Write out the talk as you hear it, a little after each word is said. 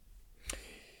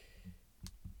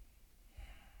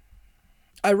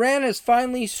Iran has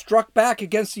finally struck back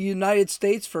against the United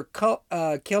States for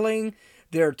killing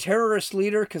their terrorist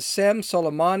leader, Qasem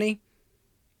Soleimani.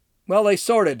 Well, they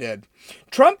sort of did.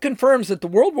 Trump confirms that the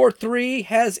World War III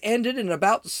has ended in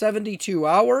about 72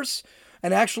 hours.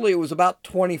 And actually, it was about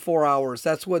 24 hours.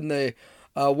 That's when the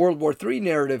World War III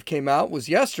narrative came out, was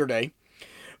yesterday.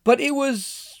 But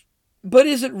is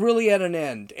it really at an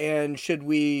end? And should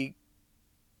we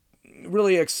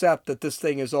really accept that this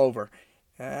thing is over?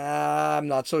 I'm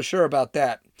not so sure about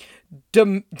that.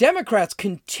 Democrats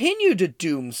continue to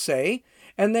doomsay,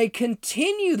 and they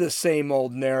continue the same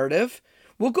old narrative.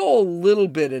 We'll go a little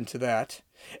bit into that.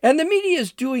 And the media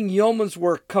is doing yeoman's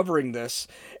work covering this,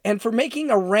 and for making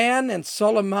Iran and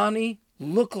Soleimani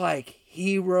look like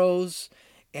heroes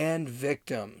and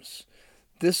victims.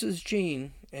 This is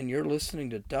Gene, and you're listening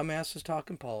to Dumbasses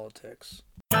Talking Politics.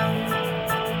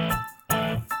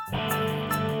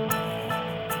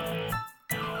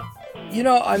 You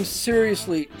know, I'm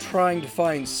seriously trying to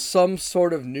find some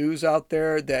sort of news out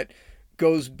there that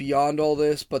goes beyond all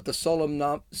this, but the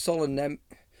Soleimani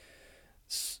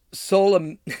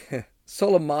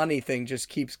thing just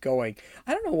keeps going.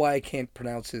 I don't know why I can't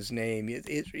pronounce his name.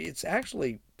 It's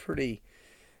actually pretty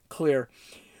clear.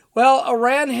 Well,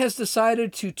 Iran has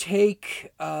decided to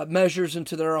take measures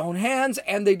into their own hands,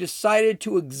 and they decided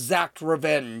to exact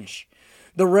revenge.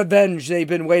 The revenge they've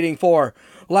been waiting for.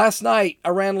 Last night,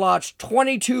 Iran launched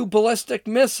 22 ballistic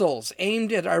missiles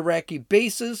aimed at Iraqi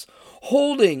bases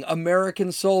holding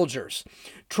American soldiers.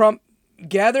 Trump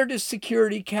gathered his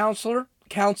Security Council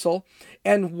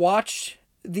and watched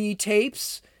the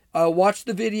tapes, watched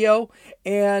the video,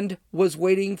 and was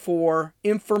waiting for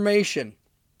information.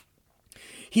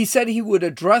 He said he would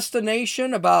address the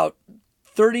nation about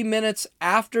 30 minutes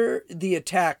after the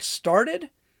attack started,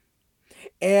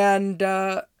 and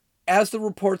as the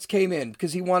reports came in,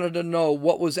 because he wanted to know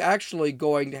what was actually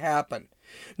going to happen.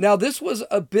 Now, this was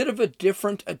a bit of a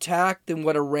different attack than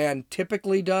what Iran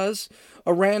typically does.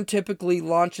 Iran typically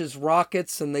launches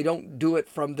rockets, and they don't do it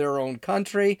from their own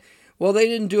country. Well, they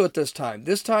didn't do it this time.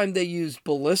 This time they used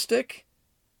ballistic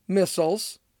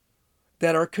missiles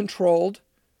that are controlled,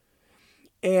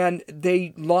 and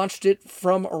they launched it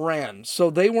from Iran. So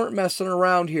they weren't messing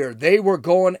around here. They were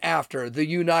going after the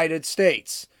United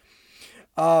States.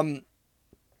 In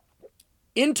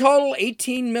total,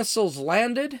 18 missiles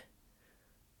landed.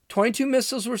 22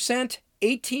 missiles were sent.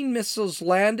 18 missiles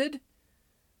landed.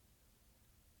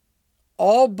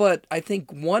 All but, I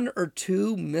think, 1 or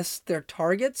 2 missed their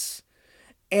targets.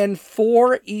 And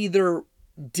 4 either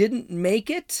didn't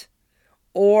make it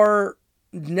or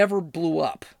never blew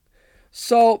up.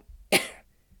 So,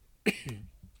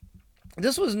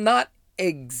 this was not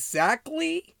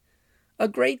exactly a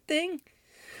great thing.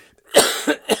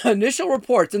 Initial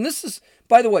reports, and this is,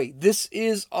 by the way, this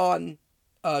is on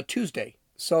Tuesday.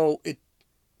 So,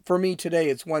 for me today,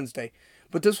 it's Wednesday.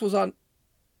 But this was on,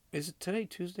 is it today,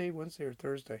 Tuesday, Wednesday, or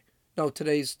Thursday? No,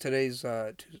 today's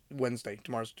Wednesday.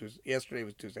 Tomorrow's Tuesday. Yesterday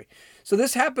was Tuesday. So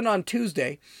this happened on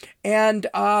Tuesday. And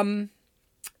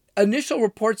initial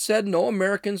reports said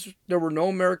there were no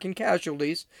American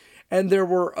casualties. And there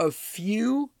were a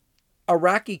few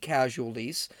Iraqi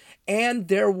casualties. And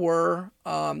there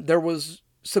was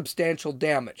substantial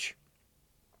damage.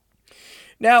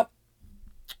 Now,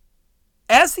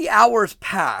 as the hours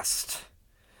passed,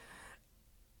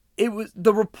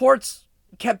 the reports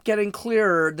kept getting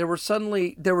clearer. There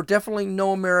were definitely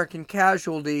no American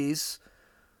casualties.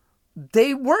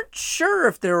 They weren't sure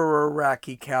if there were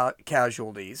Iraqi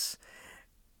casualties,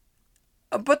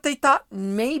 but they thought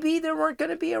maybe there weren't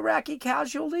going to be Iraqi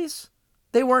casualties.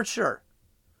 They weren't sure.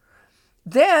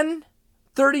 Then,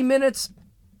 30 minutes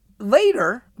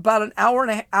later, about an hour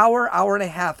and a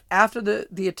half after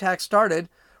the attack started,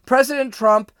 President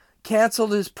Trump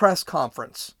canceled his press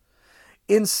conference.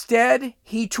 Instead,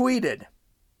 he tweeted,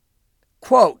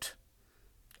 quote,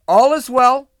 "All is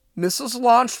well. Missiles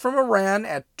launched from Iran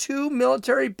at 2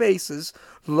 military bases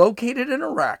located in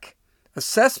Iraq.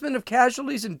 Assessment of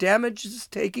casualties and damage is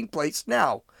taking place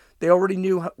now." They already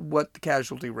knew what the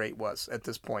casualty rate was at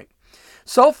this point.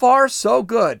 So far, so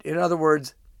good. In other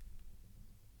words,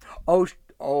 white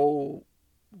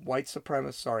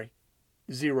supremacists, sorry,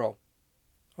 0.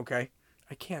 Okay?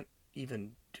 I can't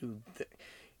even do that.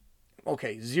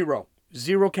 Okay, 0.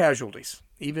 0 casualties,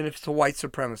 even if it's a white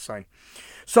supremacist sign.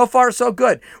 So far, so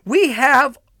good. We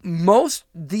have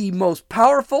the most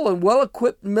powerful and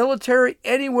well-equipped military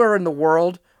anywhere in the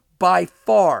world by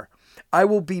far. I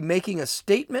will be making a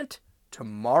statement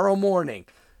tomorrow morning.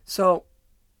 So,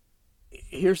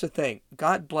 here's the thing.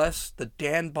 God bless the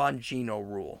Dan Bongino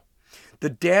rule.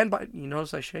 You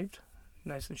notice I shaved?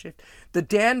 nice and shaved. The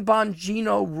Dan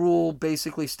Bongino rule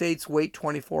basically states wait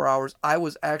 24 hours. I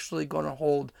was actually going to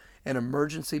hold an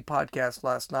emergency podcast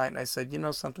last night, and I said, you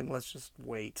know something, let's just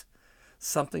wait.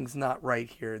 Something's not right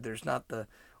here. There's not the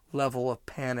level of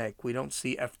panic. We don't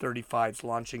see F-35s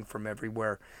launching from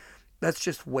everywhere. Let's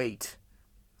just wait.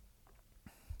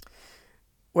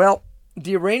 Well,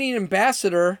 the Iranian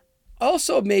ambassador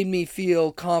also made me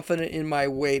feel confident in my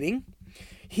waiting.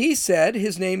 He said,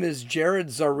 his name is Jared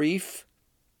Zarif.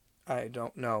 I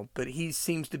don't know, but he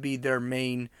seems to be their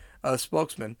main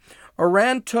spokesman.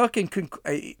 Iran took and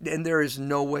there is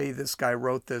no way this guy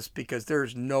wrote this, because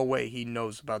there's no way he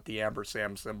knows about the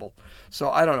ampersand symbol. So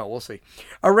I don't know. We'll see.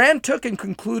 Iran took and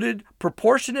concluded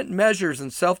proportionate measures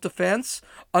in self-defense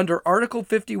under Article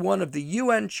 51 of the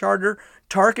UN Charter,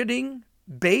 targeting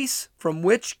base from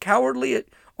which cowardly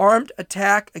armed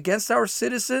attack against our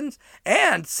citizens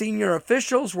and senior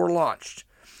officials were launched.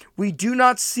 We do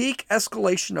not seek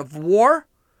escalation of war,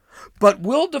 but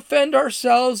will defend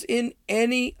ourselves in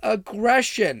any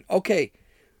aggression. Okay,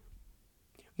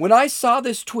 when I saw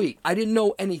this tweet, I didn't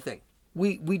know anything.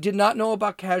 We did not know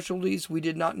about casualties. We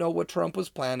did not know what Trump was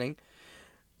planning.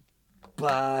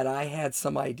 But I had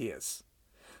some ideas.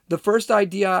 The first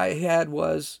idea I had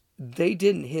was they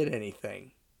didn't hit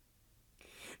anything.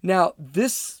 Now,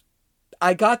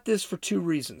 I got this for two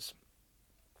reasons.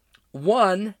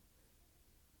 One,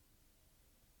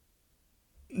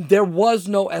 there was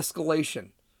no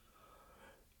escalation.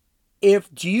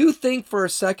 Do you think for a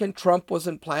second Trump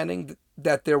wasn't planning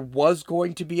that there was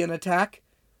going to be an attack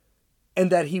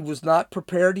and that he was not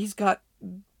prepared? He's got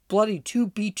bloody 2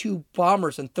 B-2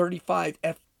 bombers and 35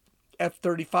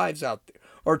 F-35s out there,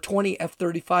 or 20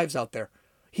 F-35s out there.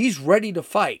 He's ready to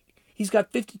fight. He's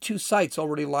got 52 sites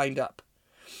already lined up.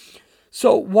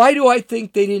 So why do I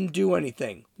think they didn't do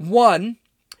anything? One,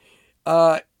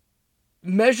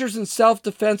 measures in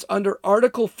self-defense under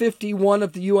Article 51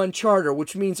 of the UN Charter,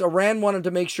 which means Iran wanted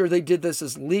to make sure they did this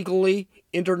as legally,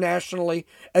 internationally,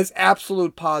 as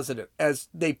absolute positive, as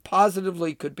they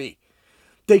positively could be.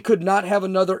 They could not have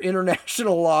another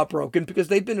international law broken, because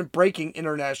they've been breaking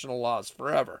international laws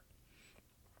forever.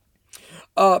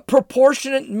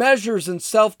 Proportionate measures in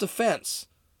self-defense.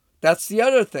 That's the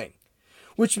other thing.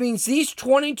 Which means these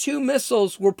 22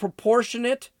 missiles were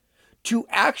proportionate to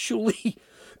actually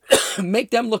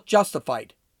make them look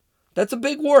justified. That's a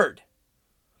big word.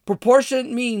 Proportionate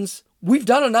means we've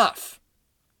done enough.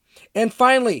 And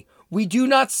finally, we do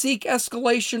not seek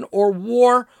escalation or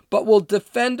war, but will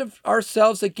defend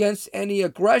ourselves against any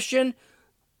aggression.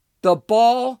 The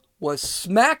ball was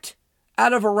smacked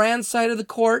out of Iran's side of the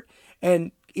court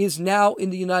and is now in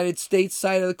the United States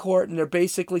side of the court. And they're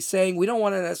basically saying, we don't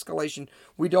want an escalation.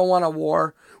 We don't want a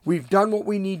war. We've done what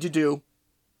we need to do.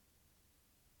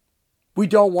 We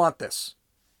don't want this.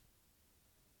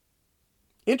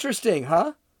 Interesting,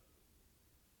 huh?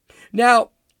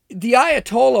 Now, the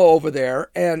Ayatollah over there,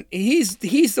 and he's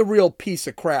the real piece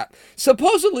of crap.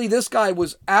 Supposedly, this guy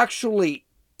was actually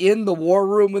in the war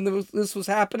room when this was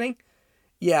happening.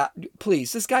 Yeah,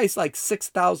 please. This guy's like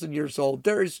 6,000 years old.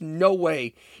 There is no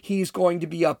way he's going to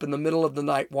be up in the middle of the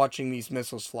night watching these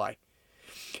missiles fly.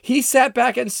 He sat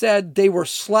back and said they were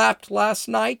slapped last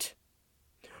night,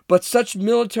 but such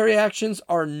military actions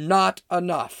are not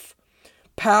enough.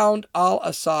 Pound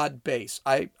al-Assad base.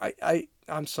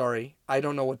 I'm sorry. I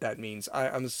don't know what that means.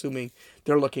 I'm assuming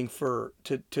they're looking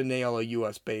to nail a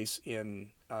U.S. base in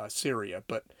Syria,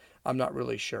 but I'm not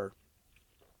really sure.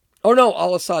 Oh no,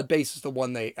 al-Assad base is the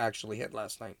one they actually hit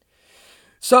last night.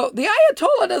 So the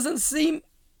Ayatollah doesn't seem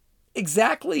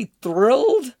exactly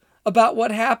thrilled about what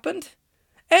happened.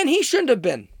 And he shouldn't have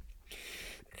been.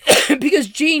 Because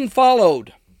Gene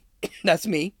followed. That's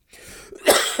me.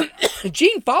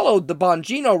 Gene followed the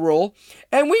Bongino rule,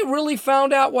 and we really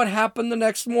found out what happened the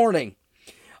next morning.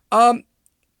 And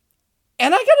I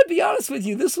got to be honest with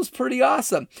you, this was pretty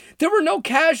awesome. There were no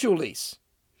casualties.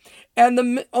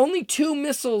 And only 2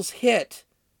 missiles hit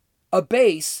a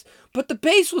base, but the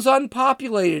base was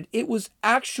unpopulated. It was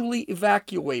actually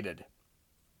evacuated.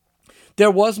 There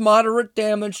was moderate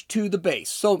damage to the base.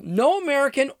 So no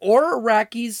American or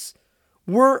Iraqis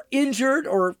were injured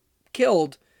or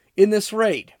killed in this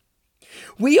raid.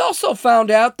 We also found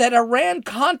out that Iran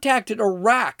contacted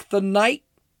Iraq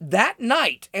that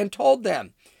night and told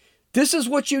them, this is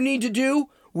what you need to do.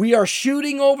 We are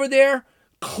shooting over there.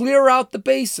 Clear out the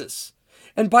bases.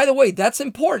 And by the way, that's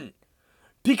important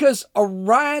because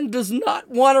Iran does not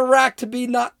want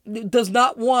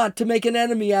to make an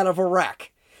enemy out of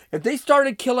Iraq. If they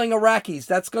started killing Iraqis,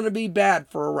 that's going to be bad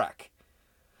for Iraq.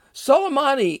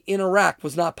 Soleimani in Iraq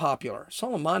was not popular.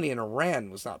 Soleimani in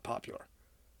Iran was not popular.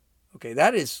 Okay,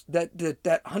 that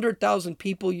 100,000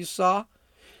 people you saw,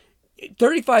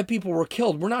 35 people were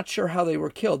killed. We're not sure how they were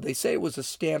killed. They say it was a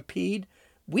stampede.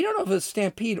 We don't know if it was a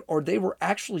stampede or they were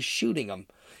actually shooting them.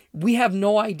 We have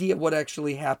no idea what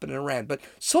actually happened in Iran. But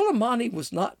Soleimani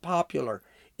was not popular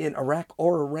in Iraq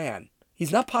or Iran.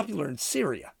 He's not popular in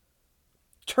Syria.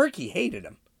 Turkey hated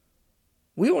him.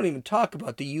 We won't even talk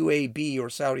about the UAE or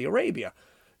Saudi Arabia.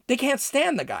 They can't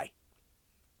stand the guy.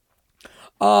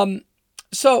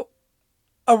 So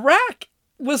Iraq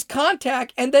was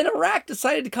contact, and then Iraq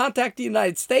decided to contact the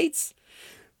United States.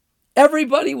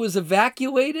 Everybody was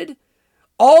evacuated.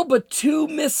 All but 2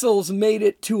 missiles made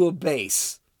it to a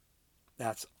base.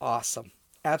 That's awesome.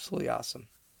 Absolutely awesome.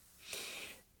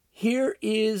 Here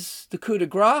is the coup de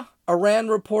grace. Iran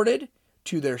reported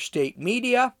to their state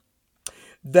media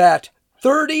that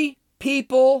 30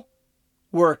 people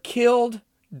were killed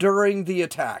during the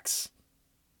attacks.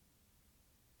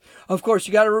 Of course,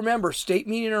 you got to remember, state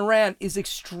media in Iran is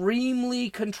extremely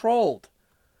controlled.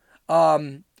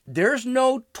 There's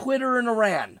no Twitter in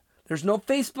Iran. There's no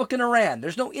Facebook in Iran.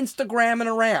 There's no Instagram in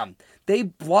Iran. They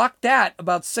blocked that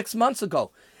about 6 months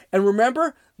ago. And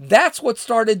remember, that's what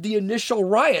started the initial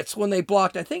riots when they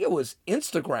blocked, I think it was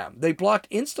Instagram. They blocked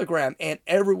Instagram and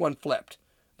everyone flipped.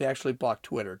 They actually blocked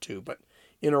Twitter too, but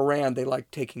in Iran, they like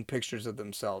taking pictures of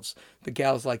themselves. The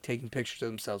gals like taking pictures of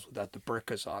themselves without the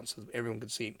burqas on so everyone can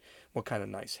see what kind of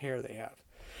nice hair they have.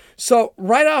 So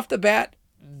right off the bat,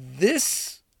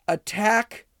 this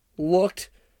attack looked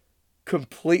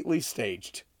completely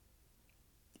staged.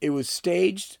 It was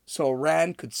staged so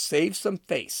Iran could save some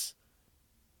face.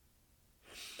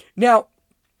 Now,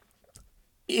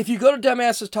 if you go to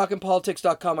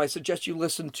dumbassestalkingpolitics.com, I suggest you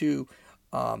listen to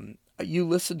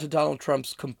Donald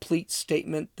Trump's complete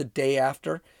statement the day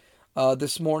after.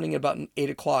 This morning, about 8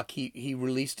 o'clock, he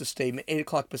released a statement, 8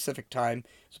 o'clock Pacific time.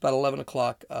 It's about 11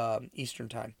 o'clock Eastern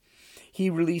time. He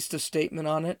released a statement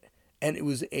on it, and it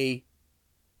was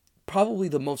probably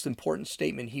the most important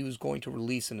statement he was going to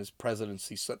release in his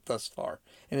presidency thus far.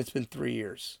 And it's been 3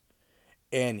 years.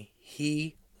 And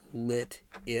he lit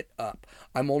it up.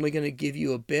 I'm only going to give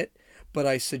you a bit, but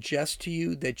I suggest to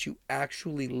you that you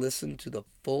actually listen to the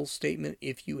full statement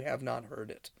if you have not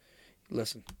heard it.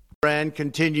 Listen. Iran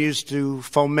continues to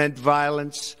foment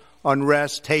violence,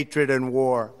 unrest, hatred, and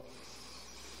war.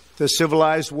 The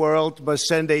civilized world must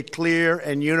send a clear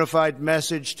and unified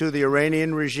message to the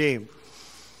Iranian regime.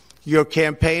 Your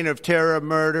campaign of terror,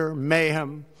 murder,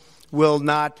 mayhem will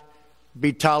not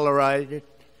be tolerated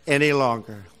any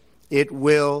longer. It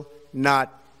will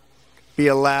not be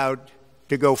allowed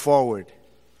to go forward.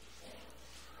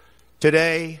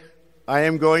 Today, I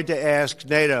am going to ask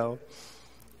NATO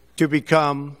to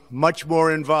become much more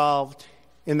involved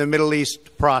in the Middle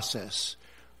East process.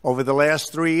 Over the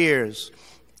last 3 years,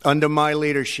 under my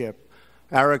leadership,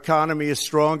 our economy is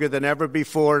stronger than ever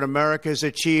before, and America has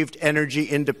achieved energy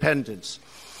independence.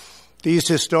 These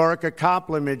historic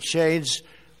accomplishments changed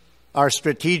our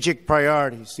strategic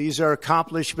priorities. These are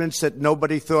accomplishments that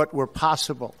nobody thought were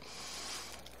possible.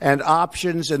 And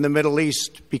options in the Middle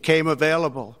East became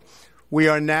available. We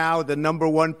are now the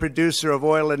 #1 producer of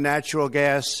oil and natural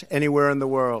gas anywhere in the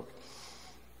world.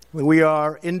 We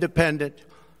are independent,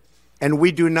 and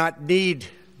we do not need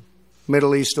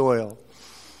Middle East oil.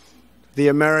 The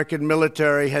American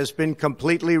military has been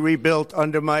completely rebuilt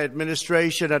under my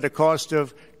administration at a cost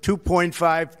of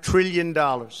 $2.5 trillion.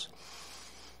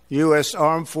 U.S.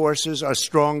 armed forces are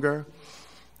stronger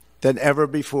than ever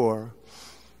before.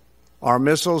 Our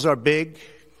missiles are big,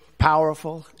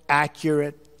 powerful,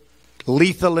 accurate,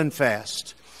 lethal, and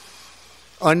fast.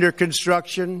 Under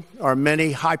construction are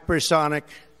many hypersonic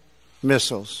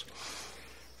missiles.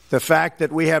 The fact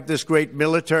that we have this great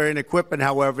military and equipment,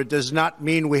 however, does not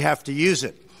mean we have to use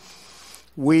it.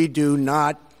 We do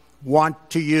not want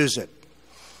to use it.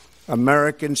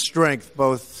 American strength,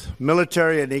 both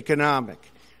military and economic,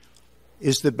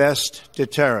 is the best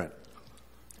deterrent.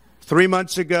 3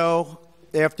 months ago,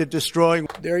 after destroying...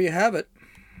 There you have it.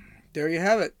 There you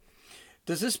have it.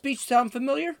 Does this speech sound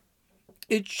familiar?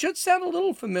 It should sound a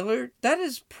little familiar. That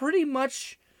is pretty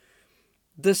much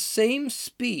the same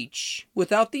speech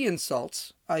without the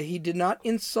insults. He did not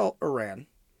insult Iran.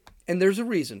 And there's a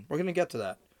reason. We're going to get to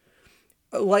that.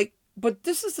 But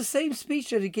this is the same speech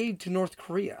that he gave to North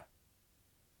Korea.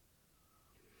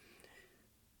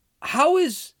 How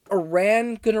is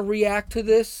Iran going to react to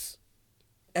this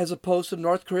as opposed to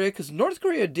North Korea? Because North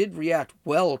Korea did react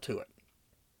well to it.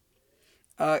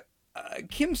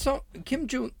 Kim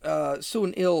Jong-il,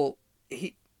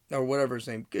 or whatever his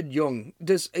name, Jung,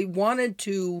 he wanted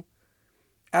to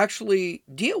actually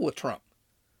deal with Trump.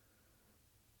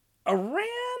 Iran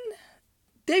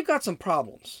they've got some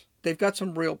problems. They've got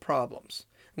some real problems.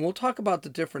 And we'll talk about the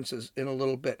differences in a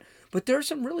little bit. But there are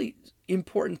some really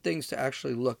important things to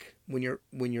actually look when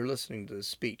you're listening to this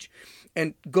speech.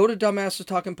 And go to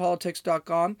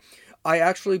dumbassestalkingpolitics.com. I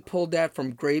actually pulled that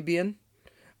from Grabien.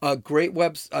 A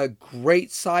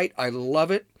great site. I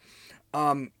love it.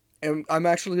 And I'm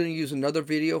actually going to use another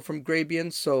video from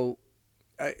Grabien.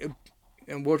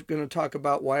 And we're going to talk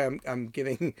about why I'm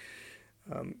giving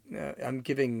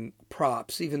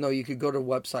props, even though you could go to the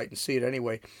website and see it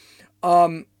anyway.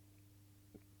 Go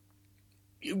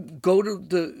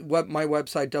to my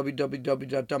website,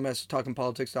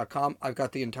 www.dumbassestalkingpolitics.com. I've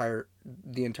got the entire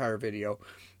video,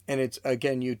 and it's,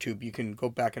 again, YouTube. You can go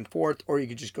back and forth, or you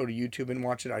can just go to YouTube and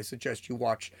watch it. I suggest you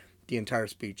watch the entire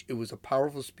speech. It was a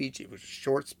powerful speech. It was a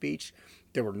short speech.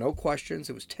 There were no questions.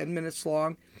 It was 10 minutes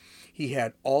long. He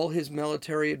had all his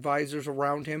military advisors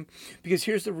around him, because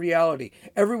here's the reality.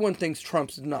 Everyone thinks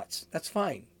Trump's nuts. That's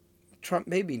fine. Trump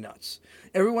may be nuts.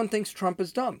 Everyone thinks Trump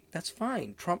is dumb. That's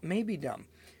fine. Trump may be dumb.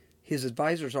 His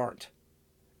advisors aren't.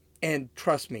 And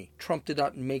trust me, Trump did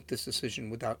not make this decision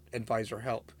without advisor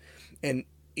help. And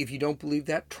if you don't believe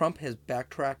that, Trump has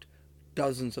backtracked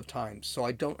dozens of times. So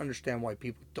I don't understand why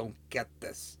people don't get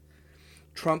this.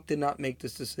 Trump did not make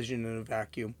this decision in a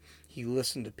vacuum. He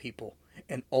listened to people.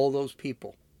 And all those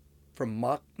people, from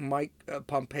Mike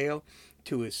Pompeo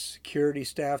to his security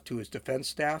staff to his defense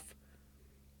staff,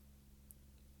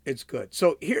 it's good.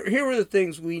 So here are the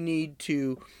things we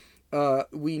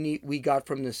got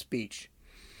from this speech.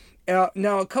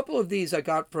 Now, a couple of these I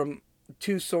got from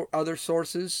two other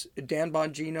sources: Dan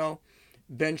Bongino,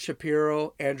 Ben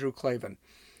Shapiro, Andrew Klavan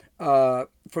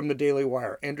from the Daily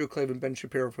Wire. Andrew Klavan, Ben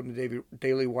Shapiro from the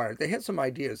Daily Wire. They had some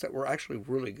ideas that were actually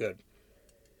really good.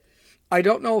 I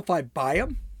don't know if I buy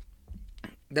them.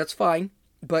 That's fine.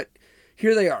 But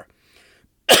here they are.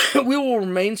 We will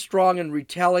remain strong and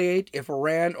retaliate if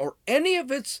Iran or any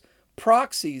of its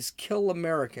proxies kill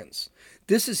Americans.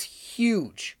 This is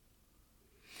huge.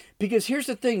 Because here's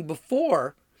the thing.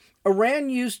 Before, Iran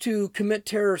used to commit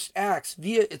terrorist acts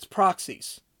via its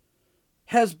proxies.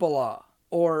 Hezbollah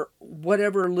or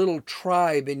whatever little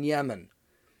tribe in Yemen.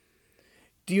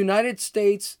 The United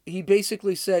States, he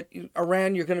basically said,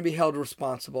 Iran, you're going to be held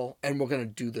responsible, and we're going to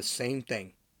do the same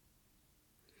thing.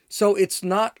 So it's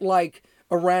not like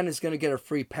Iran is going to get a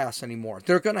free pass anymore.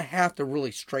 They're going to have to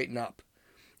really straighten up.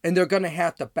 And they're going to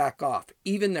have to back off.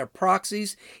 Even their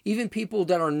proxies, even people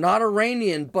that are not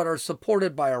Iranian but are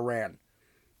supported by Iran.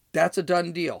 That's a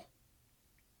done deal.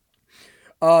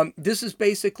 This is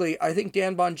basically, I think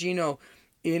Dan Bongino,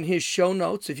 in his show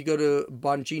notes, if you go to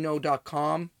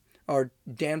Bongino.com, or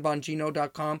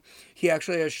danbongino.com, he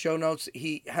actually has show notes.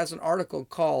 He has an article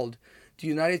called "The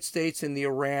United States and the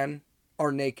Iran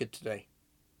Are Naked Today."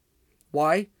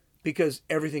 Why? Because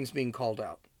everything's being called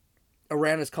out.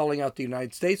 Iran is calling out the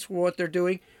United States for what they're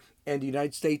doing, and the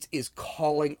United States is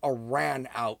calling Iran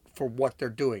out for what they're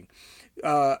doing.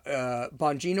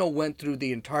 Bongino went through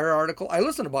the entire article. I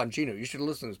listen to Bongino. You should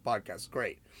listen to his podcast. It's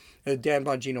great. The Dan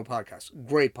Bongino podcast.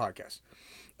 Great podcast.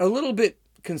 A little bit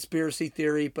conspiracy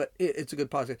theory, but it's a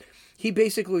good podcast. He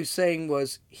basically was saying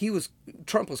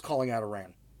Trump was calling out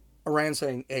Iran. Iran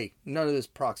saying, hey, none of this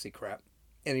proxy crap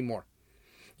anymore.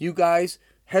 You guys,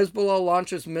 Hezbollah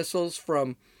launches missiles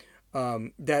from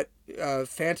that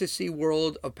fantasy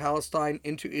world of Palestine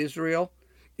into Israel.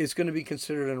 It's going to be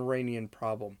considered an Iranian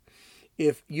problem.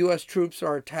 If U.S. troops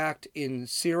are attacked in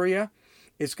Syria,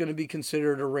 it's going to be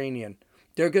considered Iranian.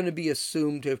 They're going to be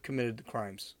assumed to have committed the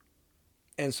crimes.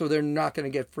 And so they're not going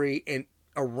to get free, and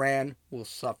Iran will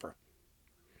suffer.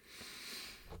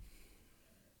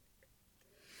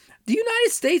 The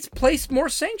United States placed more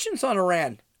sanctions on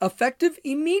Iran, effective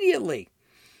immediately.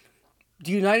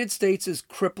 The United States is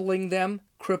crippling them.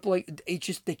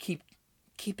 They keep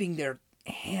keeping their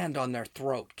hand on their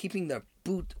throat, keeping their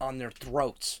boot on their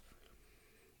throats,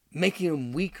 making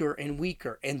them weaker and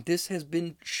weaker. And this has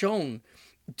been shown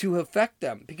to affect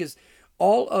them, because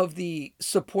all of the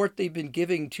support they've been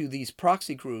giving to these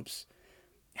proxy groups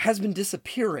has been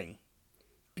disappearing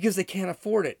because they can't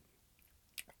afford it.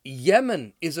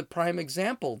 Yemen is a prime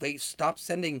example. They stopped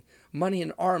sending money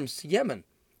and arms to Yemen.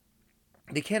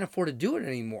 They can't afford to do it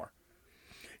anymore.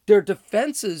 Their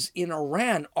defenses in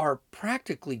Iran are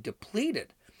practically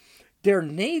depleted. Their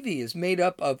navy is made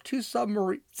up of 2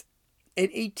 submarines and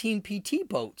 18 PT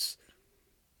boats.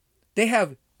 They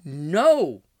have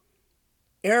no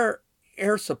air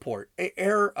support,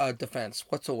 air defense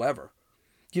whatsoever.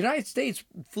 The United States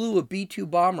flew a B-2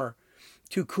 bomber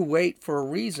to Kuwait for a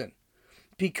reason,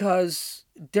 because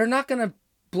they're not going to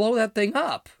blow that thing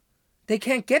up. They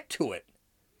can't get to it.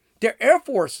 Their air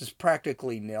force is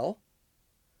practically nil.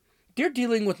 They're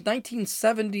dealing with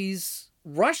 1970s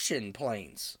Russian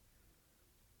planes.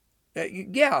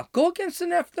 Yeah, go against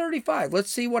an F-35. Let's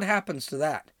see what happens to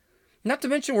that. Not to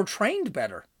mention we're trained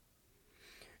better.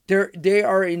 They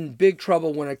are in big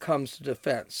trouble when it comes to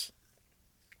defense.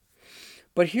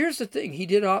 But here's the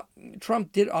thing.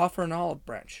 Trump did offer an olive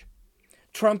branch.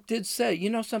 Trump did say, you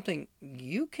know something,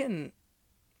 you can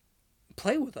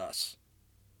play with us.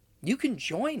 You can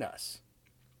join us.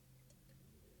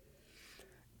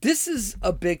 This is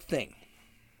a big thing.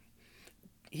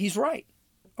 He's right.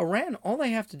 Iran, all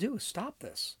they have to do is stop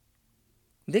this.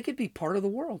 They could be part of the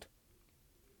world.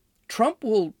 Trump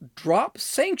will drop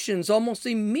sanctions almost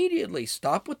immediately,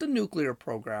 stop with the nuclear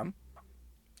program,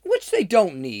 which they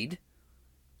don't need,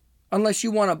 unless you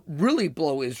want to really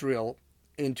blow Israel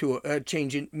into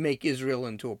make Israel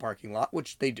into a parking lot,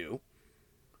 which they do.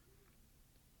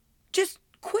 Just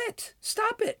quit.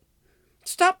 Stop it.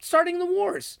 Stop starting the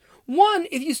wars. One,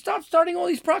 if you stop starting all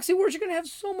these proxy wars, you're going to have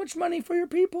so much money for your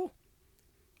people.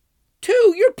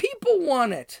 Two, your people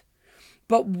want it.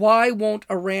 But why won't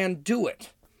Iran do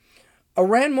it?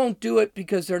 Iran won't do it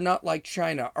because they're not like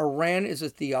China. Iran is a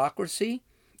theocracy,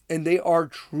 and they are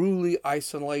truly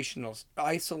isolationist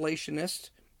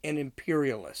and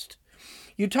imperialist.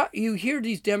 You hear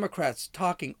these Democrats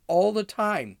talking all the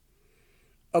time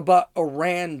about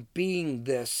Iran being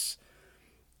this,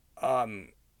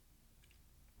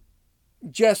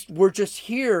 we're just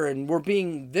here and we're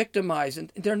being victimized,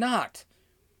 and they're not.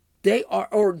 They are,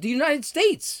 or the United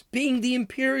States being the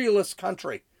imperialist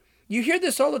country. You hear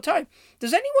this all the time.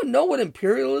 Does anyone know what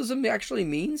imperialism actually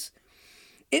means?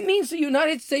 It means the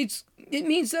United States, it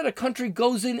means that a country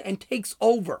goes in and takes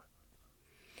over.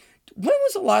 When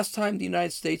was the last time the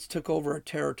United States took over a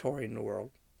territory in the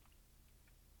world?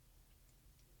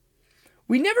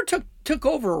 We never took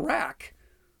over Iraq.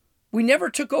 We never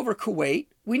took over Kuwait.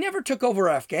 We never took over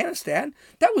Afghanistan.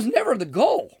 That was never the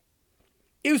goal.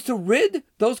 It was to rid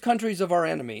those countries of our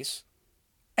enemies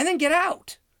and then get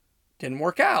out. Didn't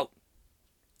work out.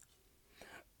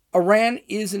 Iran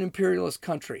is an imperialist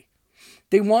country.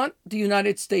 They want the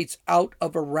United States out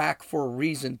of Iraq for a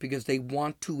reason, because they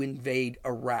want to invade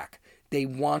Iraq. They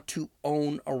want to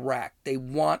own Iraq. They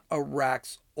want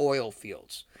Iraq's oil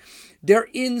fields. They're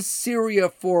in Syria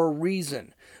for a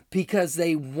reason, because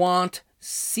they want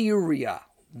Syria.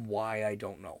 Why, I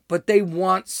don't know. But they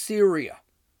want Syria.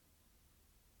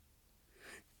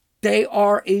 They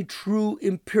are a true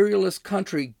imperialist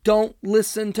country. Don't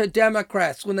listen to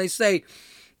Democrats when they say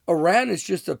Iran is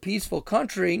just a peaceful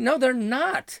country. No, they're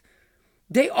not.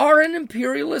 They are an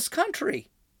imperialist country.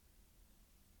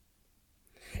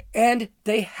 And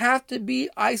they have to be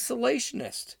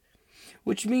isolationist,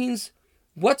 which means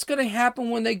what's going to happen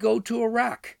when they go to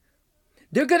Iraq?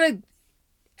 They're going to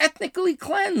ethnically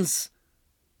cleanse.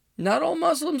 Not all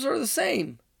Muslims are the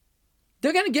same.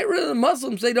 They're going to get rid of the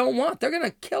Muslims they don't want. They're going to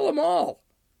kill them all.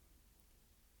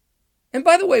 And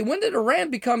by the way, when did Iran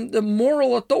become the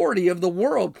moral authority of the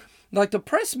world, like the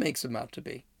press makes them out to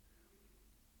be?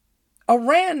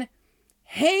 Iran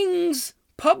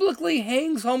publicly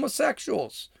hangs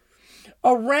homosexuals.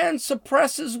 Iran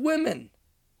suppresses women.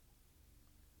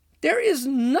 There is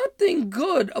nothing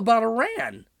good about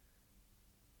Iran.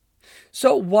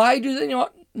 So why do they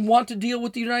not want to deal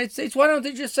with the United States? Why don't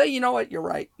they just say, you know what, you're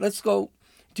right. Let's go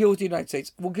deal with the United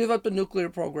States. We'll give up the nuclear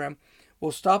program.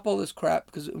 We'll stop all this crap,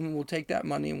 because we'll take that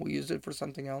money and we'll use it for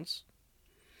something else.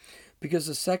 Because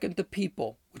the second the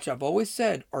people, which I've always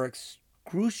said are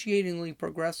excruciatingly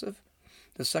progressive,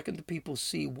 the second the people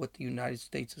see what the United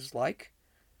States is like,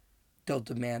 they'll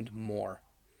demand more.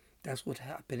 That's what's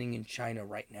happening in China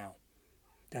right now.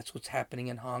 That's what's happening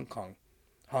in Hong Kong.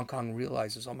 Hong Kong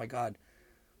realizes, oh my God,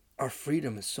 our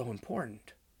freedom is so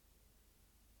important.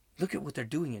 Look at what they're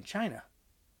doing in China.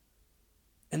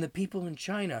 And the people in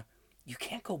China, you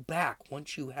can't go back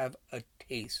once you have a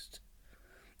taste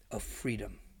of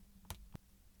freedom.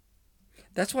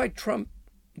 That's why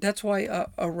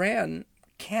Iran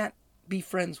can't be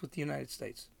friends with the United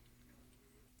States.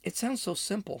 It sounds so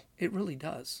simple. It really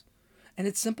does. And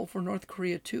it's simple for North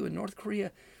Korea too. In North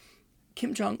Korea,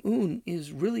 Kim Jong-un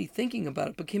is really thinking about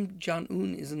it, but Kim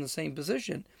Jong-un is in the same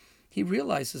position. He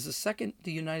realizes the second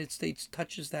the United States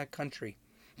touches that country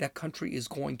is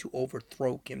going to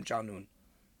overthrow Kim Jong-un.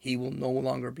 He will no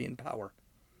longer be in power.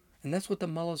 And that's what the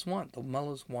mullahs want. The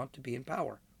mullahs want to be in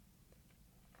power.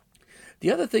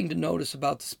 The other thing to notice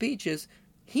about the speech is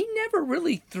he never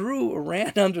really threw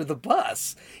Iran under the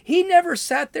bus. He never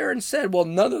sat there and said, well,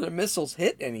 none of the missiles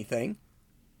hit anything.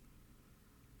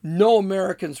 No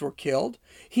Americans were killed.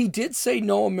 He did say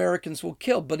no Americans were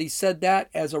killed, but he said that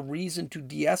as a reason to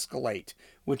de-escalate,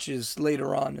 which is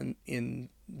later on in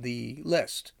the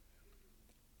list.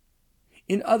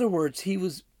 In other words,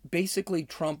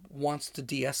 Trump wants to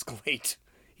de-escalate.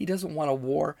 He doesn't want a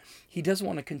war. He doesn't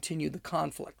want to continue the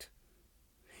conflict.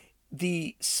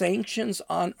 The sanctions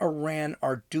on Iran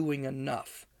are doing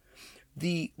enough.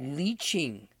 The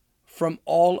leeching from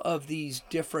all of these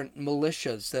different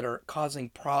militias that are causing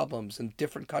problems in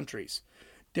different countries,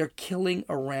 they're killing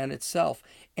Iran itself.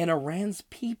 And Iran's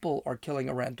people are killing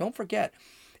Iran. Don't forget,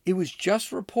 it was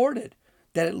just reported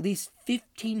that at least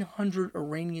 1,500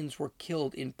 Iranians were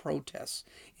killed in protests,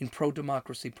 in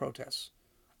pro-democracy protests.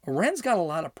 Iran's got a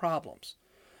lot of problems.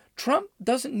 Trump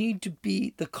doesn't need to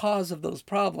be the cause of those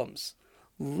problems.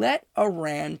 Let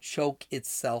Iran choke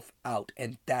itself out,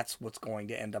 and that's what's going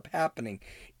to end up happening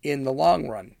in the long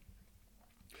run.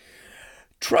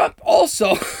 Trump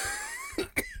also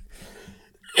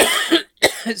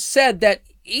said that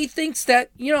he thinks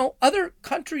that, other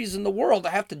countries in the world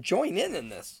have to join in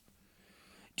this.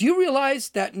 Do you realize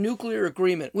that nuclear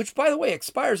agreement, which, by the way,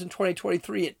 expires in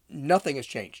 2023, nothing has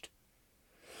changed?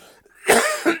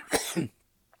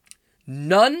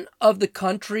 None of the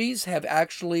countries have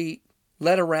actually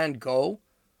let Iran go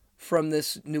from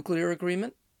this nuclear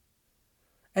agreement.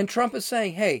 And Trump is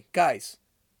saying, hey, guys,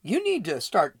 you need to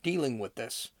start dealing with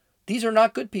this. These are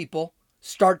not good people.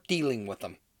 Start dealing with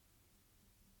them.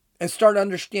 And start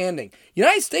understanding. The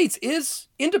United States is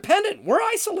independent. We're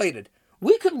isolated.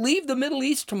 We could leave the Middle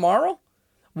East tomorrow,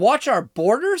 watch our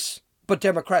borders, but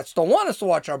Democrats don't want us to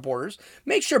watch our borders.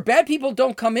 Make sure bad people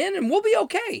don't come in, and we'll be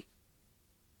okay.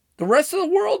 The rest of the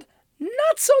world,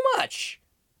 not so much.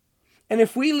 And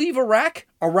if we leave Iraq,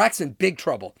 Iraq's in big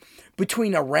trouble.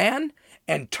 Between Iran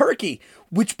and Turkey,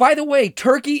 which, by the way,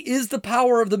 Turkey is the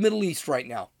power of the Middle East right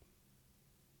now.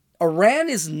 Iran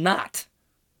is not.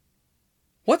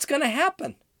 What's going to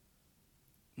happen?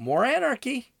 More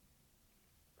anarchy.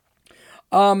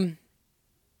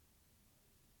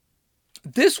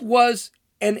 This was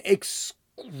an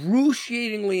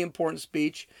excruciatingly important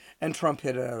speech, and Trump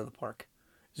hit it out of the park.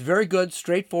 It's very good,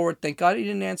 straightforward. Thank God he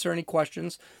didn't answer any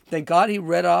questions. Thank God he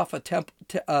read off a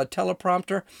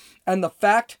teleprompter. And the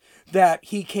fact that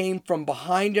he came from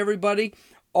behind everybody,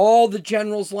 all the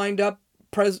generals lined up,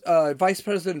 Vice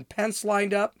President Pence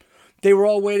lined up. They were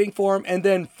all waiting for him. And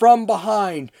then from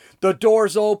behind, the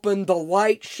doors opened, the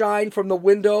light shined from the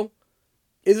window.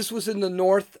 This was in the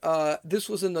north. This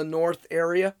was in the north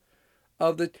area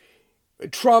of the.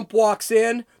 Trump walks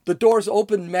in. The doors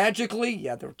open magically.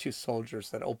 Yeah, there were two soldiers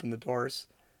that opened the doors.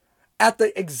 At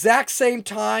the exact same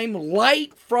time,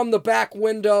 light from the back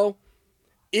window.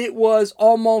 It was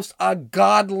almost a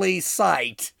godly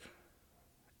sight.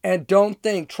 And don't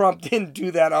think Trump didn't do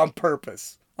that on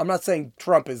purpose. I'm not saying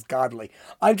Trump is godly.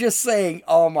 I'm just saying,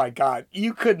 oh my God,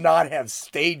 you could not have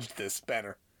staged this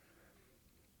better.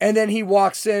 And then he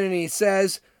walks in and he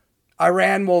says,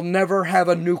 Iran will never have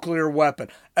a nuclear weapon.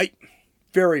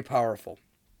 Very powerful.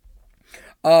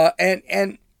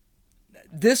 And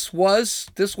this was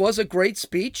a great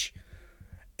speech.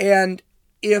 And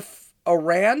if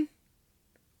Iran,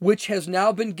 which has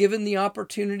now been given the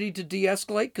opportunity to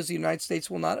de-escalate because the United States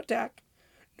will not attack,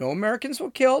 no Americans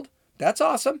were killed, that's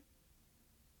awesome.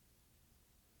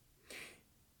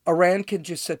 Iran can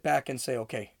just sit back and say,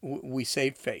 okay, we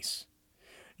saved face.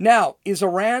 Now, is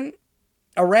Iran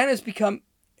now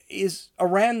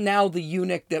the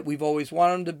eunuch that we've always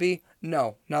wanted them to be?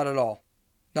 No, not at all.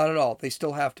 Not at all. They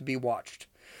still have to be watched.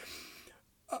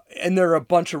 And there are a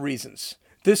bunch of reasons.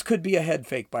 This could be a head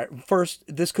fake by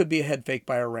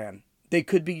Iran. They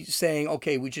could be saying,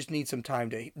 okay, we just need some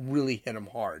time to really hit them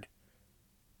hard.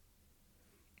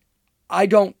 I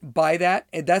don't buy that.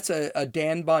 That's a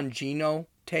Dan Bongino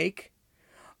take.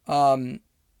 I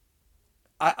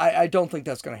don't think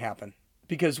that's going to happen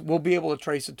because we'll be able to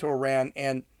trace it to Iran,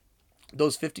 and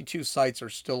those 52 sites are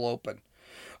still open.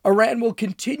 Iran will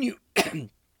continue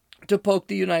to poke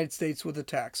the United States with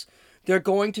attacks. They're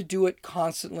going to do it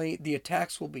constantly. The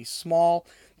attacks will be small.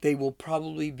 They will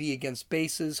probably be against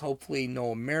bases. Hopefully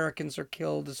no Americans are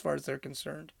killed as far as they're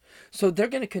concerned. So they're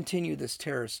going to continue this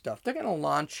terrorist stuff. They're going to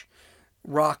launch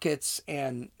rockets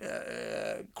and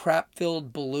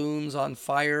crap-filled balloons on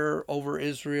fire over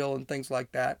Israel and things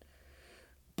like that.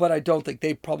 But I don't think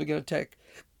they're probably going to attack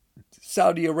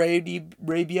Saudi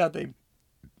Arabia. They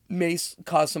may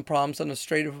cause some problems on the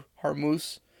Strait of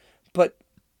Hormuz. But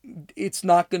it's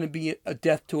not going to be a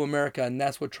death to America, and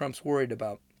that's what Trump's worried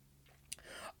about.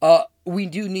 We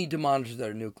do need to monitor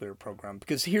their nuclear program,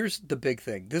 because here's the big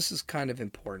thing. This is kind of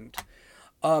important.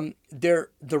 The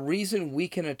reason we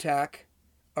can attack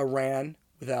Iran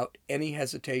without any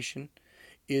hesitation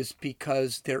is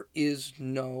because there is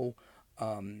no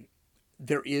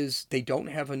they don't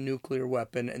have a nuclear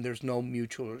weapon, and there's no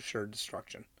mutual assured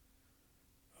destruction.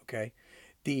 Okay?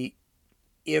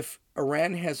 If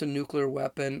Iran has a nuclear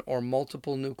weapon or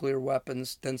multiple nuclear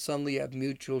weapons, then suddenly you have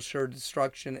mutual assured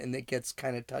destruction, and it gets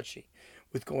kind of touchy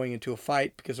with going into a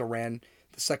fight, because Iran,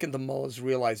 the second the mullahs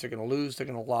realize they're going to lose, they're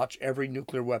going to launch every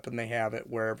nuclear weapon they have at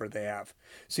wherever they have.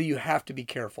 So you have to be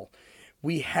careful.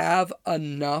 We have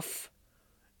enough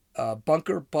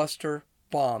bunker buster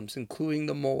bombs, including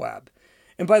the Moab.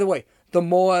 And by the way, the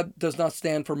Moab does not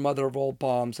stand for mother of all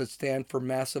bombs. It stands for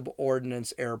Massive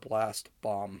Ordnance Air Blast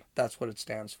Bomb. That's what it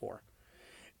stands for.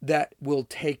 That will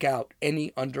take out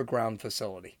any underground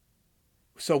facility.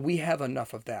 So we have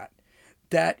enough of that.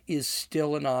 That is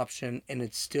still an option, and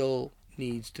it still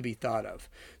needs to be thought of.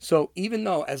 So even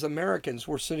though as Americans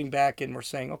we're sitting back and we're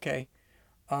saying, okay,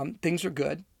 things are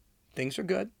good. Things are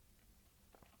good.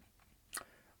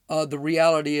 The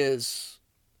reality is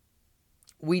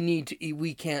we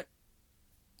can't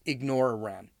ignore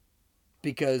Iran,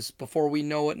 because before we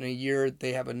know it, in a year,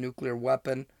 they have a nuclear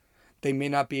weapon. They may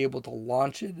not be able to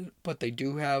launch it, but they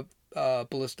do have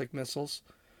ballistic missiles.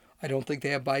 I don't think they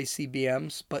have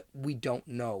ICBMs, but we don't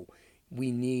know.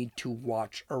 We need to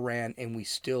watch Iran, and we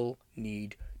still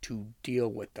need to deal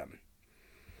with them.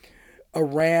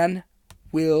 Iran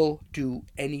will do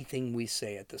anything we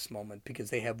say at this moment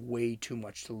because they have way too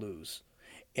much to lose.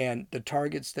 And the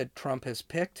targets that Trump has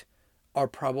picked are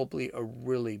probably a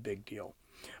really big deal.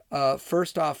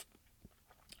 First off,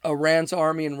 Iran's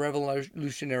Army and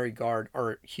Revolutionary Guard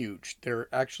are huge. They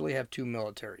actually have two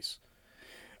militaries.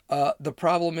 The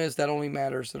problem is that only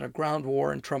matters in a ground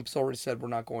war, and Trump's already said we're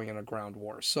not going in a ground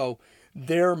war. So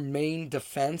their main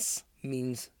defense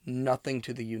means nothing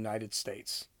to the United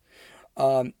States.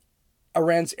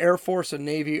 Iran's Air Force and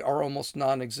Navy are almost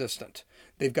non-existent.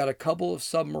 They've got a couple of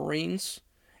submarines,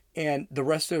 and the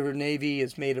rest of their Navy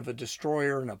is made of a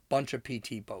destroyer and a bunch of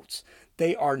PT boats.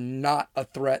 They are not a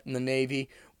threat in the Navy.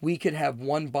 We could have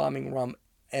one bombing run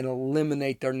and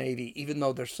eliminate their Navy, even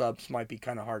though their subs might be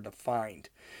kind of hard to find.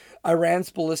 Iran's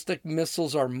ballistic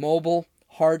missiles are mobile,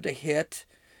 hard to hit,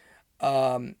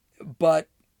 but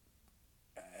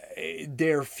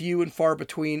they're few and far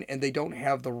between, and they don't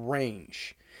have the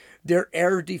range. Their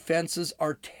air defenses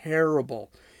are terrible.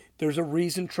 There's a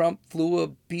reason Trump flew a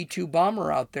B-2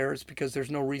 bomber out there. It's because there's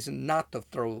no reason not to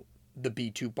throw the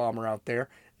B-2 bomber out there.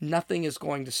 Nothing is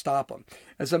going to stop him.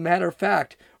 As a matter of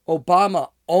fact,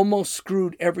 Obama almost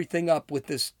screwed everything up with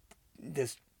this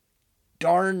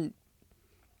darn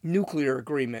nuclear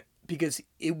agreement, because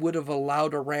it would have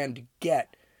allowed Iran to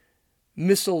get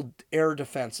missile air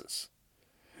defenses.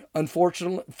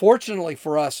 Fortunately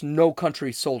for us, no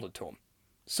country sold it to them.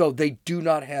 So they do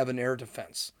not have an air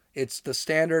defense. It's the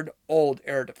standard old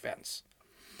air defense.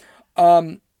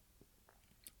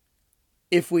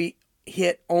 If we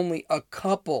hit only a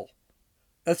couple,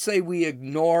 let's say we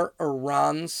ignore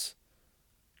Iran's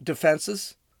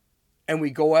defenses and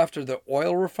we go after the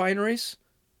oil refineries,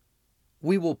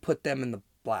 we will put them in the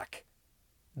black.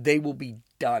 They will be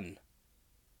done,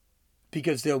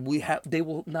 because they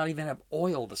will not even have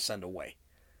oil to send away.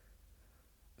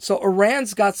 So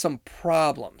Iran's got some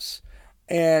problems.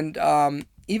 And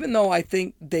even though I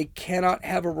think they cannot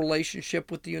have a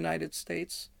relationship with the United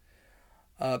States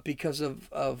because of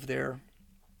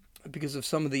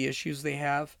some of the issues they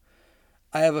have,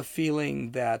 I have a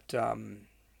feeling that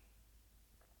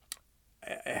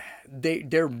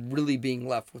they're really being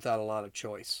left without a lot of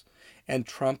choice. And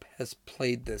Trump has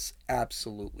played this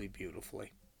absolutely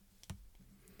beautifully.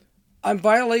 I'm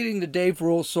violating the Dave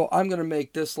rule, so I'm going to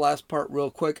make this last part real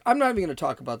quick. I'm not even going to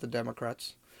talk about the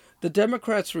Democrats. The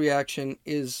Democrats' reaction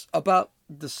is about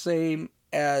the same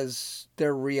as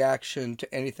their reaction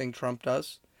to anything Trump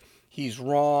does. He's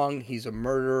wrong, he's a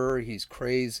murderer, he's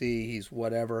crazy, he's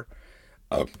whatever.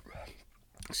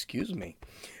 Excuse me.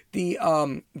 The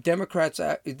Democrats,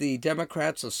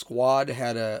 a squad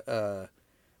had a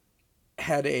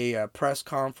press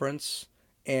conference,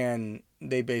 and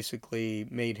they basically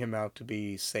made him out to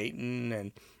be Satan,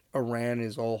 and Iran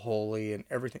is all holy and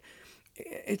everything.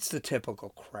 It's the typical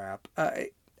crap.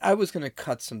 I was going to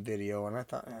cut some video, and I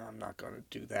thought, I'm not going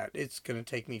to do that. It's going to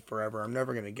take me forever. I'm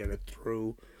never going to get it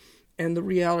through. And the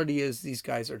reality is these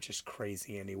guys are just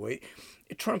crazy anyway.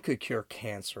 Trump could cure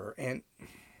cancer, and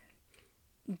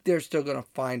they're still going to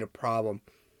find a problem.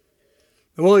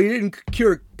 Well, he didn't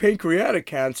cure pancreatic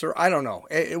cancer. I don't know.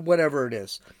 Whatever it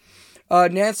is.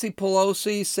 Nancy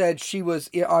Pelosi said she was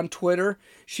on Twitter.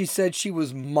 She said she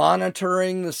was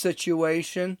monitoring the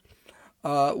situation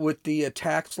with the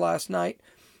attacks last night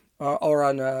or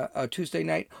on a Tuesday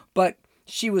night. But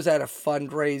She was at a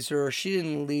fundraiser. She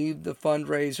didn't leave the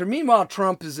fundraiser. Meanwhile,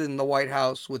 Trump is in the White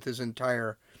House with his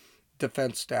entire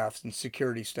defense staff and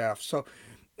security staff. So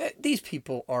these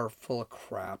people are full of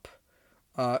crap.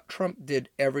 Trump did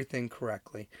everything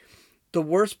correctly. The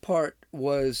worst part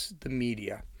was the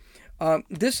media.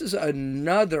 This is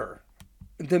another.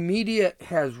 The media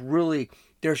has really,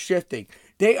 they're shifting.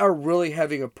 They are really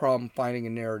having a problem finding a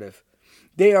narrative.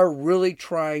 They are really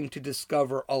trying to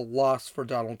discover a loss for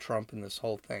Donald Trump in this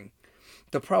whole thing.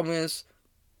 The problem is,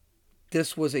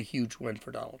 this was a huge win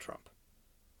for Donald Trump.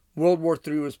 World War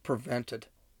III was prevented.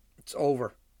 It's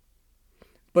over.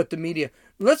 But the media,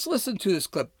 let's listen to this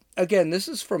clip. Again, this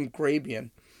is from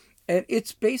Grabien, and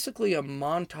it's basically a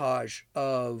montage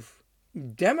of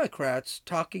Democrats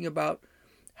talking about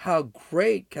how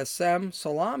great Qasem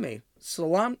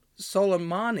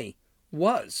Soleimani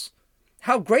was.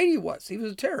 How great he was. He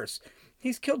was a terrorist.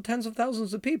 He's killed tens of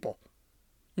thousands of people.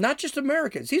 Not just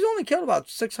Americans. He's only killed about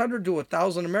 600 to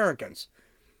 1,000 Americans.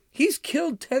 He's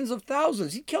killed tens of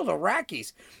thousands. He killed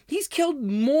Iraqis. He's killed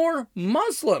more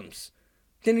Muslims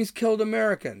than he's killed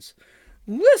Americans.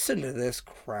 Listen to this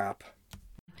crap.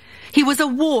 He was a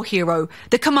war hero,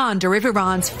 the commander of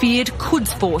Iran's feared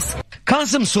Quds Force.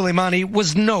 Qasem Soleimani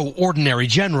was no ordinary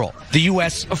general. The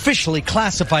U.S. officially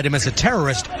classified him as a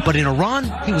terrorist, but in Iran,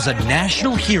 he was a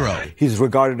national hero. He's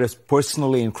regarded as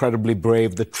personally incredibly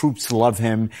brave. The troops love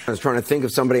him. I was trying to think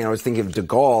of somebody, and I was thinking of de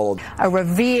Gaulle. A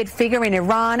revered figure in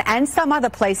Iran and some other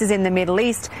places in the Middle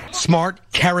East. Smart,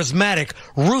 charismatic,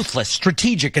 ruthless,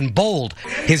 strategic, and bold.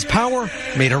 His power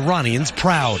made Iranians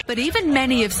proud. But even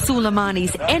many of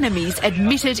Soleimani's enemies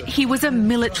admitted he was a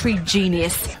military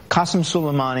genius. Qasem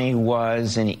Soleimani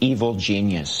was an evil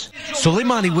genius.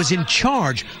 Soleimani was in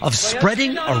charge of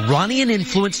spreading Iranian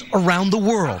influence around the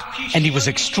world, and he was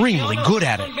extremely good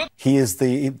at it. He is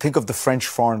think of the French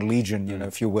Foreign Legion,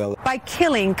 if you will. By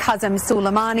killing Qasem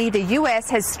Soleimani, the U.S.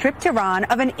 has stripped Iran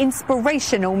of an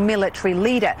inspirational military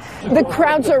leader. The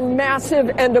crowds are massive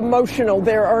and emotional.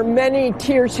 There are many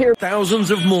tears here.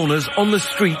 Thousands of mourners on the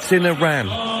streets in Iran.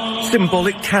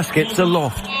 Symbolic caskets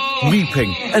aloft,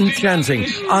 weeping and chanting,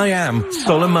 "I am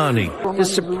Soleimani." The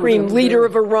supreme leader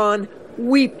of Iran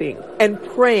weeping and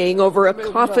praying over a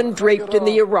coffin draped in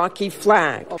the Iraqi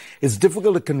flag. It's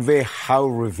difficult to convey how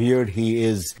revered he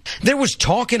is. There was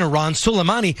talk in Iran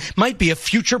Soleimani might be a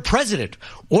future president,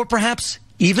 or perhaps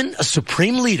even a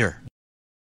supreme leader.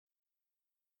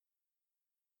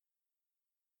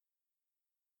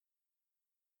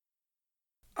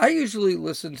 I usually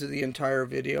listen to the entire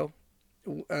audio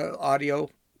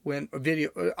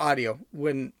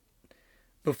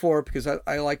before, because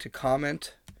I like to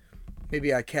comment.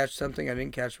 Maybe I catch something I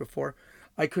didn't catch before.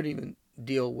 I couldn't even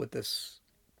deal with this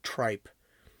tripe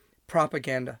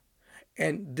propaganda.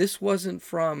 And this wasn't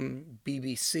from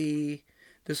BBC.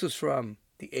 This was from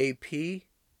the AP,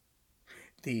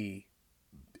 the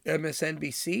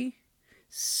MSNBC,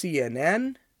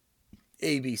 CNN,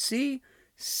 ABC,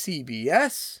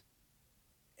 CBS,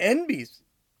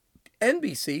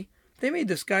 NBC. They made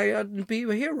this guy out to be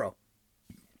a hero.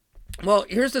 Well,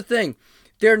 here's the thing.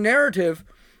 Their narrative,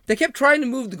 they kept trying to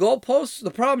move the goalposts.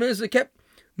 The problem is they kept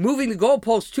moving the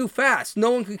goalposts too fast. No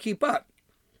one could keep up.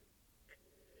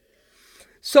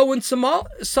 So when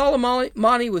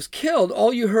Soleimani was killed,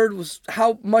 all you heard was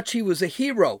how much he was a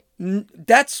hero.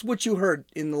 That's what you heard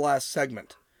in the last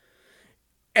segment.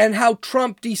 And how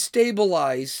Trump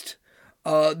destabilized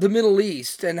the Middle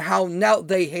East, and how now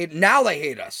they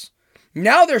hate us.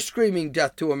 Now they're screaming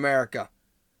death to America.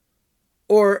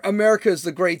 Or America is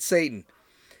the great Satan.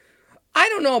 I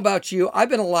don't know about you. I've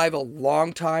been alive a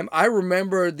long time. I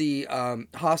remember the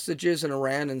hostages in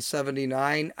Iran in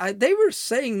 79. They were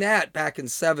saying that back in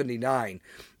 79.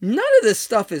 None of this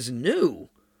stuff is new.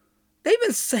 They've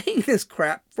been saying this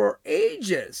crap for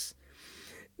ages.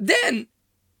 Then,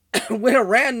 when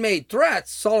Iran made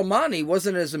threats, Soleimani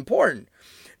wasn't as important.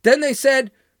 Then they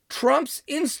said Trump's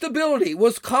instability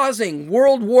was causing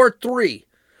World War III.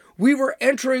 We were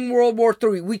entering World War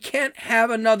III. We can't have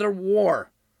another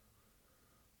war.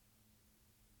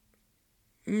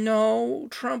 No,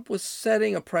 Trump was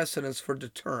setting a precedence for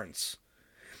deterrence.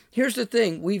 Here's the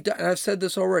thing. I've said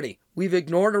this already. We've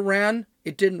ignored Iran.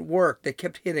 It didn't work. They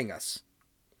kept hitting us.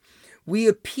 We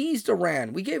appeased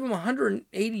Iran. We gave them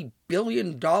 $180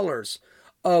 billion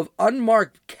of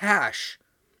unmarked cash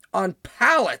on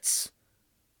pallets.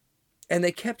 And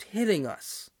they kept hitting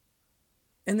us.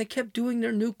 And they kept doing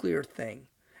their nuclear thing.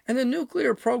 And the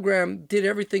nuclear program did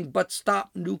everything but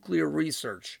stop nuclear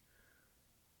research.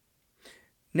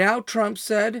 Now Trump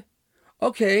said,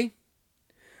 okay,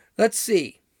 let's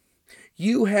see.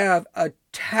 You have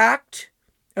attacked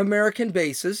American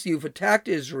bases. You've attacked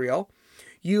Israel.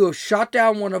 You have shot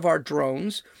down one of our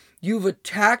drones. You've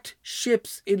attacked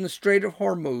ships in the Strait of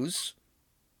Hormuz.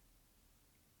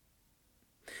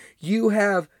 You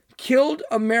have killed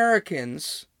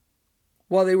Americans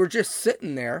while they were just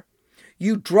sitting there.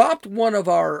 You dropped one of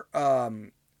our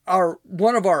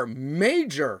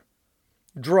major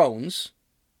drones,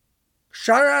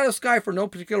 shot it out of the sky for no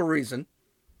particular reason.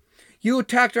 You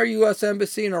attacked our U.S.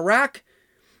 Embassy in Iraq.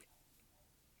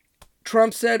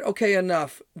 Trump said, okay,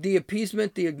 enough. The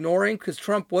appeasement, the ignoring, because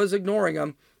Trump was ignoring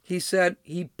him. He said,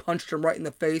 he punched him right in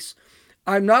the face.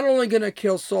 I'm not only going to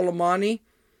kill Soleimani,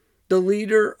 the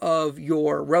leader of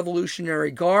your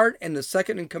Revolutionary Guard and the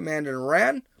second in command in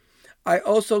Iran, I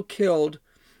also killed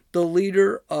the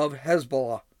leader of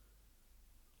Hezbollah.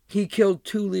 He killed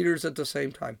 2 leaders at the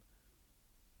same time.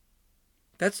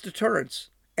 That's deterrence.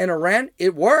 And Iran,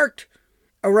 it worked.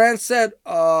 Iran said,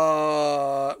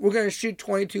 we're going to shoot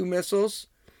 22 missiles,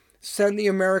 send the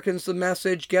Americans the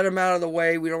message, get them out of the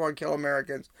way. We don't want to kill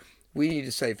Americans. We need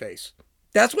to save face.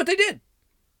 That's what they did.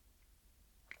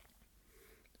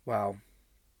 Wow.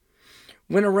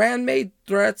 When Iran made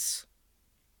threats,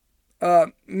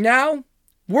 now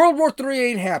World War III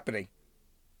ain't happening.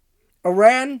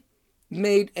 Iran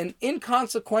made an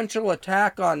inconsequential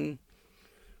attack on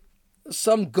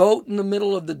some goat in the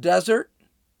middle of the desert.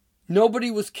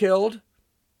 Nobody was killed.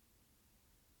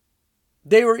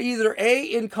 They were either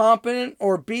A, incompetent,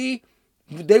 or B,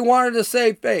 they wanted to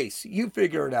save face. You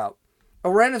figure it out.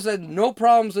 Iran has had no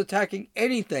problems attacking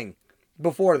anything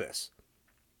before this.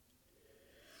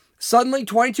 Suddenly,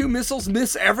 22 missiles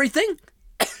miss everything?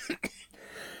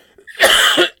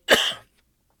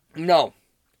 No.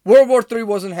 World War III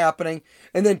wasn't happening.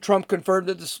 And then Trump confirmed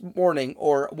it this morning,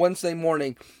 or Wednesday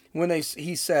morning, when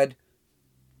he said,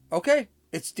 okay,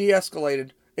 it's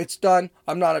de-escalated. It's done.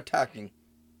 I'm not attacking.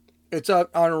 It's on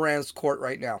Iran's court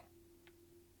right now.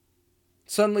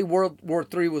 Suddenly, World War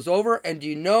III was over. And do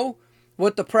you know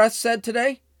what the press said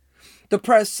today? The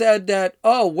press said that,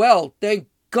 oh, well, thank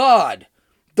God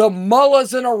the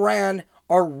mullahs in Iran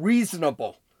are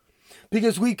reasonable.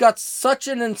 Because we got such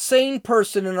an insane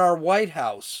person in our White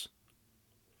House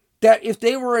that if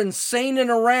they were insane in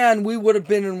Iran, we would have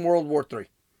been in World War III.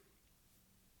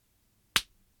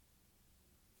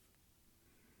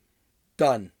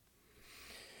 Done.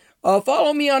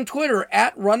 Follow me on Twitter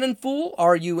at RunninFool,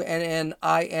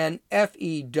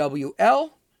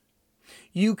 RUNNINFEWL.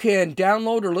 You can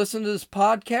download or listen to this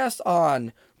podcast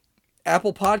on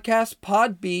Apple Podcasts,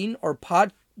 Podbean, or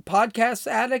Podcast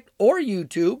Addict, or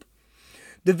YouTube.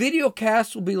 The video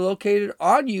cast will be located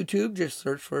on YouTube. Just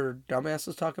search for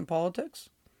Dumbasses Talking Politics.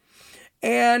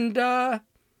 And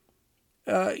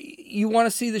you want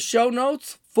to see the show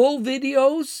notes, full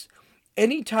videos,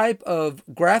 any type of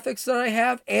graphics that I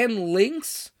have, and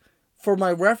links for my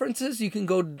references, you can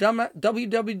go to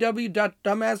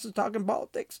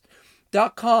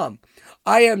www.dumbassestalkingpolitics.com.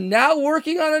 I am now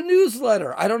working on a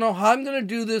newsletter. I don't know how I'm going to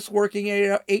do this, working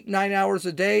 8-9 hours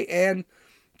a day and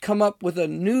come up with a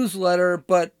newsletter,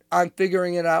 but I'm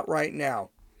figuring it out right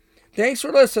now. Thanks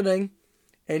for listening,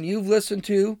 and you've listened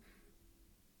to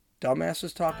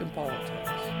Dumbasses Talking Politics.